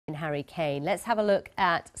Harry Kane. Let's have a look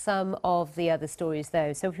at some of the other stories,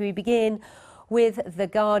 though. So if we begin with The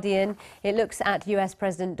Guardian, it looks at US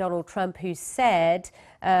President Donald Trump, who said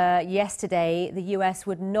yesterday the US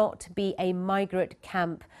would not be a migrant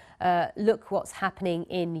camp. Look what's happening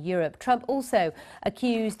in Europe. Trump also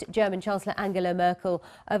accused German Chancellor Angela Merkel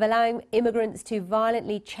of allowing immigrants to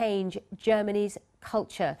violently change Germany's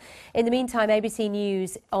culture. In the meantime, ABC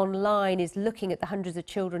News Online is looking at the hundreds of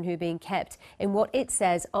children who are being kept in what it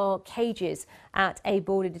says are cages at a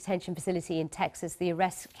border detention facility in Texas. The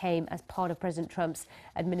arrest came as part of President Trump's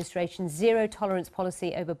administration's zero-tolerance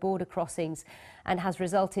policy over border crossings and has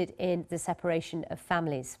resulted in the separation of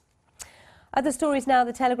families. Other stories now.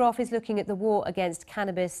 The Telegraph is looking at the war against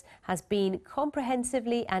cannabis has been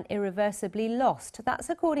comprehensively and irreversibly lost. That's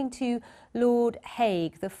according to Lord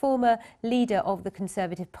Hague, the former leader of the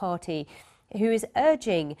Conservative Party, who is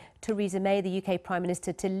urging Theresa May, the UK Prime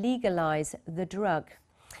Minister, to legalise the drug.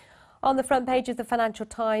 On the front page of the Financial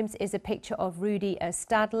Times is a picture of Rudi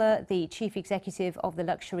Stadler, the chief executive of the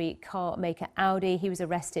luxury car maker Audi. He was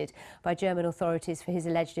arrested by German authorities for his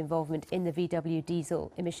alleged involvement in the VW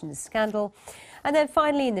diesel emissions scandal. And then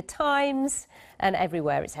finally in the Times, and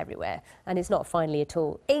everywhere, it's everywhere, and it's not finally at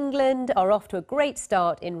all, England are off to a great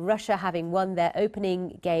start in Russia, having won their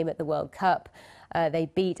opening game at the World Cup. They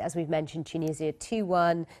beat, as we've mentioned, Tunisia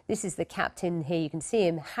 2-1. This is the captain here. You can see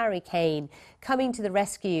him, Hare, Kane, coming to the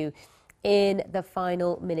rescue in the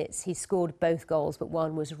final minutes. He scored both goals, but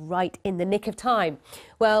one was right in the nick of time.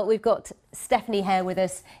 Well, we've got Stephanie Hare with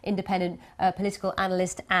us, independent political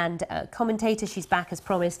analyst and commentator. She's back as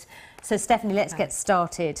promised. So, Stephanie, let's get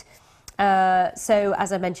started. So,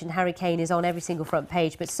 as I mentioned, Harry Kane is on every single front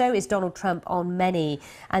page, but so is Donald Trump on many.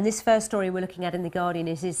 And this first story we're looking at in The Guardian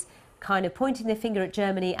is his kind of pointing the finger at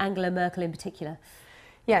Germany, Angela Merkel in particular.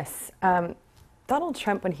 Yes. Donald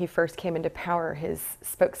Trump, when he first came into power, his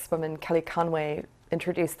spokeswoman, Kelly Conway,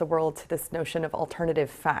 introduced the world to this notion of alternative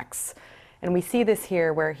facts. And we see this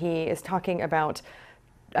here where he is talking about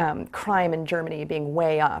crime in Germany being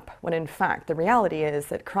way up, when in fact the reality is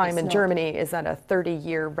that crime in Germany is at a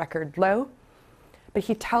 30-year record low. But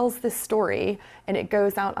he tells this story and it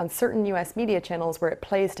goes out on certain US media channels where it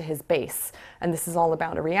plays to his base. And this is all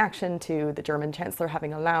about a reaction to the German Chancellor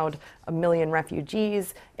having allowed 1 million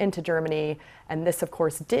refugees into Germany. And this, of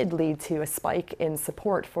course, did lead to a spike in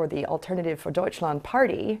support for the Alternative for Deutschland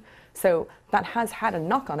party. So that has had a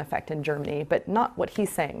knock-on effect in Germany, but not what he's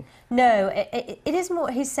saying. No, it isn't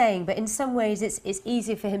what he's saying, but in some ways it's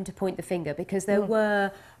easier for him to point the finger because there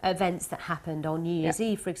were events that happened on New Year's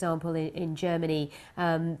Eve, for example, in Germany,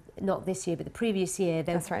 not this year, but the previous year.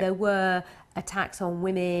 There were attacks on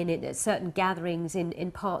women at certain gatherings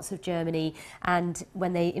in parts of Germany, and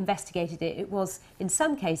when they investigated it, it was, in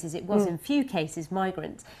some cases, it was in few cases,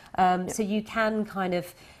 migrants. So you can kind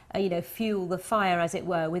of fuel the fire, as it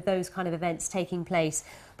were, with those kind of events taking place.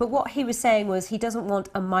 But what he was saying was he doesn't want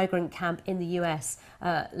a migrant camp in the US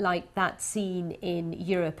like that seen in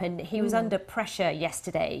Europe. And he was under pressure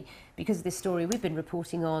yesterday because of this story we've been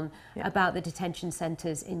reporting on about the detention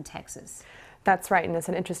centres in Texas. That's right, and it's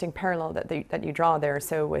an interesting parallel that you draw there.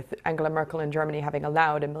 So with Angela Merkel in Germany having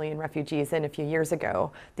allowed 1 million refugees in a few years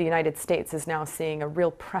ago, the United States is now seeing a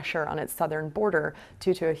real pressure on its southern border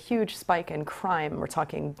due to a huge spike in crime. We're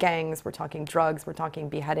talking gangs, we're talking drugs, we're talking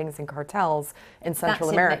beheadings and cartels in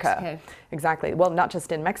Central America. In Mexico. Exactly. Well, not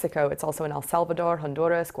just in Mexico, it's also in El Salvador,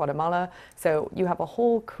 Honduras, Guatemala. So you have a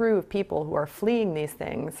whole crew of people who are fleeing these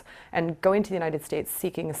things and going to the United States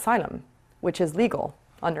seeking asylum, which is legal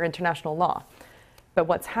under international law. But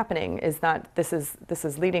what's happening is that this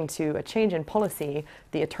is leading to a change in policy.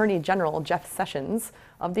 The Attorney General, Jeff Sessions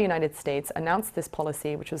of the United States, announced this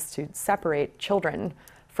policy, which was to separate children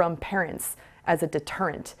from parents as a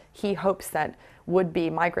deterrent. He hopes that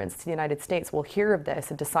would-be migrants to the United States will hear of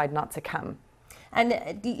this and decide not to come.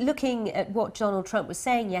 And looking at what Donald Trump was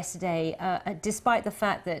saying yesterday, despite the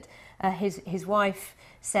fact that his wife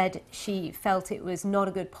said she felt it was not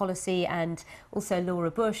a good policy, and also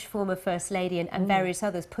Laura Bush, former First Lady, and various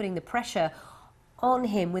others putting the pressure on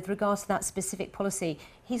him with regards to that specific policy,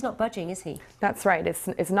 he's not budging, is he? That's right.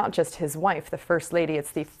 It's not just his wife, the First Lady,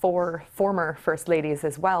 it's the 4 former First Ladies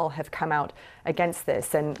as well have come out against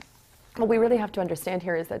this. And what we really have to understand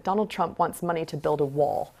here is that Donald Trump wants money to build a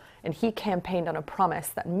wall. And he campaigned on a promise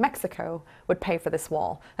that Mexico would pay for this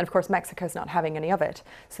wall. And of course, Mexico's not having any of it.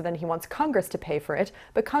 So then he wants Congress to pay for it,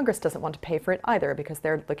 but Congress doesn't want to pay for it either because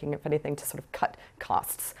they're looking, if anything, to sort of cut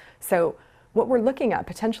costs. So what we're looking at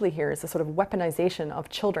potentially here is a sort of weaponization of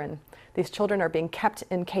children. These children are being kept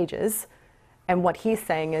in cages. And what he's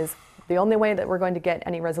saying is the only way that we're going to get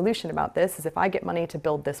any resolution about this is if I get money to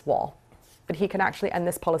build this wall. that he could actually end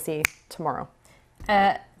this policy tomorrow.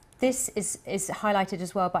 This is highlighted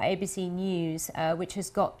as well by ABC News, which has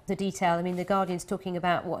got the detail. I mean, The Guardian's talking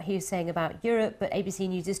about what he's saying about Europe, but ABC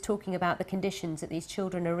News is talking about the conditions that these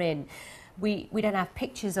children are in. We don't have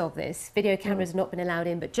pictures of this. Video cameras have not been allowed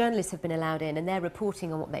in, but journalists have been allowed in, and they're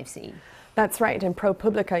reporting on what they've seen. That's right, and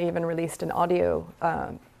ProPublica even released an audio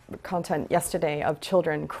content yesterday of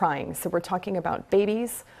children crying. So we're talking about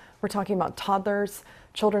babies, we're talking about toddlers,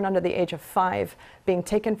 children under the age of 5 being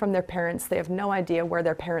taken from their parents. They have no idea where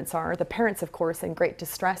their parents are. The parents, of course, in great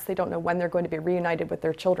distress. They don't know when they're going to be reunited with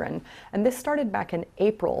their children. And this started back in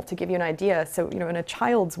April, to give you an idea. So, you know, in a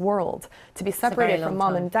child's world, to be separated from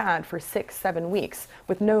mom and dad for 6-7 weeks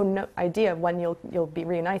with no idea when you'll be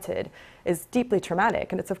reunited is deeply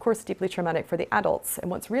traumatic. And it's, of course, deeply traumatic for the adults.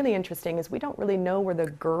 And what's really interesting is we don't really know where the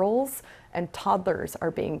girls and toddlers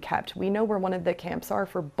are being kept. We know where one of the camps are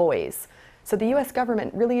for boys. So the US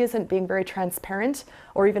government really isn't being very transparent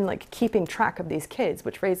or even like keeping track of these kids,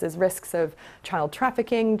 which raises risks of child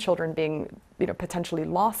trafficking, children being, you know, potentially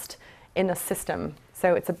lost in a system.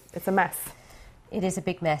 So it's a mess. It is a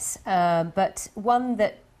big mess, but one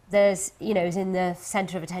that is in the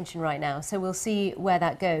centre of attention right now. So we'll see where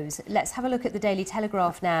that goes. Let's have a look at the Daily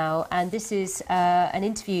Telegraph now, and this is an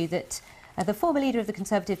interview that the former leader of the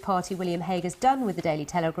Conservative Party, William Hague, has done with the Daily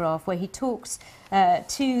Telegraph, where he talks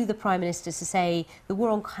to the Prime Minister to say the war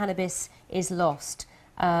on cannabis is lost.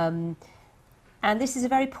 And this is a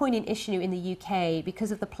very poignant issue in the UK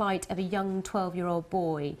because of the plight of a young 12-year-old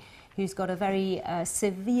boy who's got a very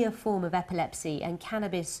severe form of epilepsy, and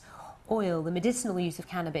cannabis oil, the medicinal use of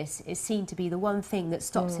cannabis, is seen to be the one thing that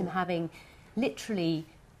stops him having literally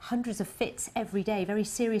hundreds of fits every day, very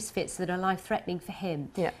serious fits that are life-threatening for him.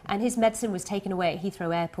 Yeah. And his medicine was taken away at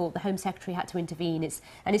Heathrow Airport. The Home Secretary had to intervene. It's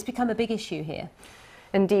become a big issue here.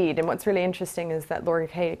 Indeed, and what's really interesting is that Lord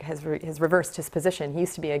Hague has reversed his position. He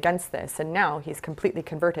used to be against this, and now he's completely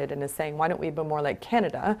converted and is saying, why don't we be more like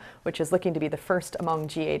Canada, which is looking to be the first among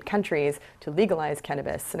G8 countries to legalize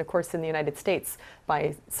cannabis. And of course, in the United States,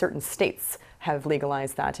 by certain states have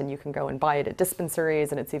legalized that, and you can go and buy it at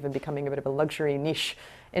dispensaries, and it's even becoming a bit of a luxury niche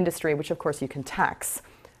industry, which of course you can tax.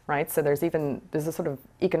 Right? So there's a sort of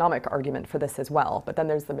economic argument for this as well. But then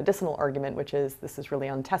there's the medicinal argument, which is this is really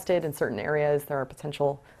untested in certain areas. There are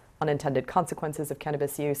potential unintended consequences of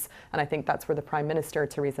cannabis use. And I think that's where the Prime Minister,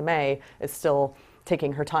 Theresa May, is still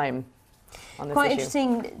taking her time on this Quite issue.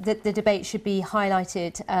 interesting that the debate should be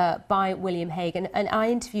highlighted by William Hague. And I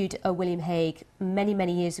interviewed William Hague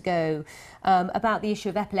many years ago about the issue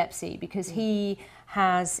of epilepsy, because he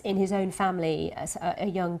has in his own family a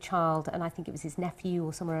young child, and I think it was his nephew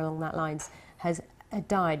or somewhere along that lines, has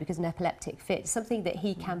died because of an epileptic fit, something that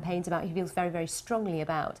he campaigns about, he feels very strongly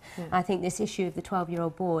about. I think this issue of the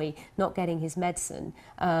 12-year-old boy not getting his medicine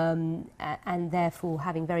and therefore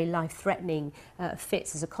having very life-threatening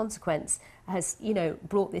fits as a consequence has,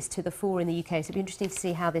 brought this to the fore in the UK. So it'll be interesting to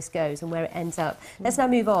see how this goes and where it ends up. Let's now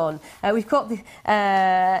move on. We've got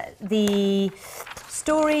the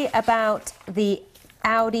story about the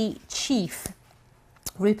Audi chief,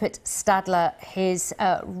 Rupert Stadler, his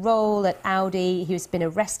role at Audi. He has been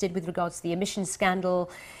arrested with regards to the emissions scandal.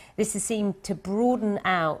 This has seemed to broaden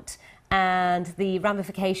out, and the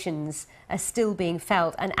ramifications are still being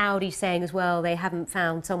felt. And Audi saying as well they haven't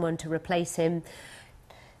found someone to replace him.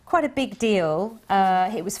 Quite a big deal.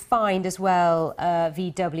 It was fined as well,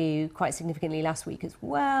 VW, quite significantly last week as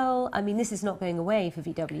well. I mean, this is not going away for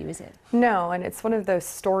VW, is it? No, and it's one of those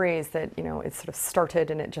stories that, it sort of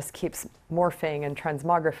started and it just keeps morphing and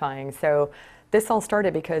transmogrifying. So this all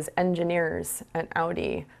started because engineers at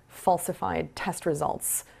Audi falsified test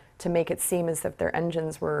results to make it seem as if their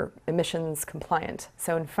engines were emissions compliant.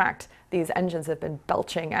 So in fact, these engines have been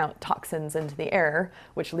belching out toxins into the air,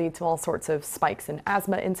 which lead to all sorts of spikes in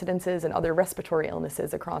asthma incidences and other respiratory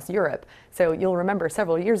illnesses across Europe. So you'll remember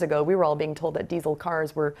several years ago, we were all being told that diesel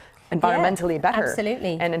cars were environmentally better.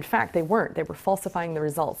 Absolutely. And in fact, they weren't. They were falsifying the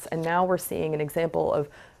results. And now we're seeing an example of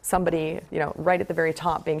somebody, right at the very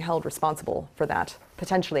top being held responsible for that,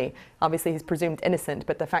 potentially. Obviously, he's presumed innocent,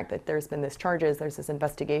 but the fact that there's been this charges, there's this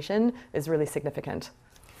investigation, is really significant.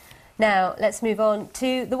 Now, let's move on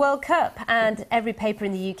to the World Cup, and every paper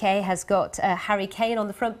in the UK has got Hare Kane on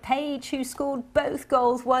the front page, who scored both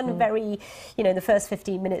goals, one very, in the first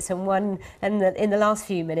 15 minutes and one in the last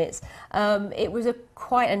few minutes. It was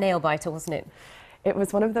quite a nail-biter, wasn't it? It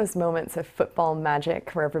was one of those moments of football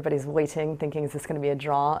magic where everybody's waiting, thinking, is this going to be a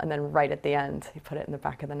draw? And then right at the end, he put it in the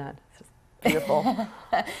back of the net. It's just beautiful.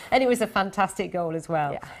 And it was a fantastic goal as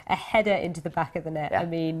well. Yeah. A header into the back of the net. Yeah. I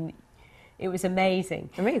mean, It was amazing.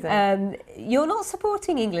 Amazing. You're not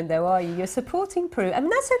supporting England, though, are you? You're supporting Peru. I mean,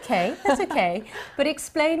 that's okay. That's okay. But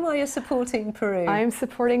explain why you're supporting Peru. I'm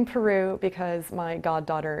supporting Peru because my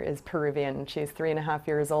goddaughter is Peruvian. She's 3.5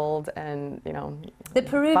 years old, and you know, the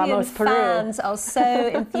Peruvian fans are so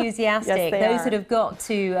enthusiastic. Yes, those that have got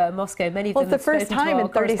to Moscow, many of them. Well, it's the first time in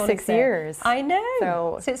 36 years. I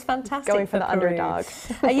know. So it's fantastic. Going for the Peru. underdog.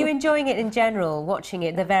 Are you enjoying it in general? Watching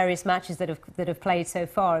it, the various matches that have played so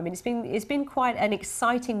far. I mean, it's been quite an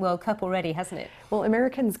exciting World Cup already, hasn't it? Well,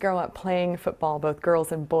 Americans grow up playing football, both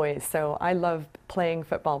girls and boys. So I love playing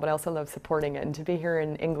football, but I also love supporting it. And to be here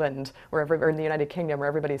in England, or in the United Kingdom, where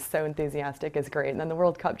everybody's so enthusiastic, is great. And then the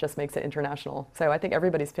World Cup just makes it international. So I think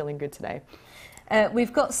everybody's feeling good today.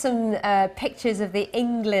 We've got some pictures of the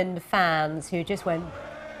England fans who just went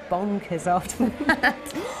bonkers after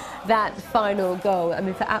that final goal. I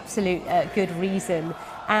mean, for absolute good reason.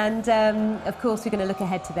 And of course, we're going to look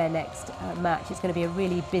ahead to their next match. It's going to be a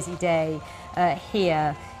really busy day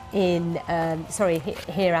here in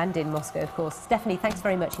here and in Moscow, of course. Stephanie, thanks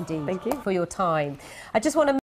very much indeed Thank you. for your time. I just want to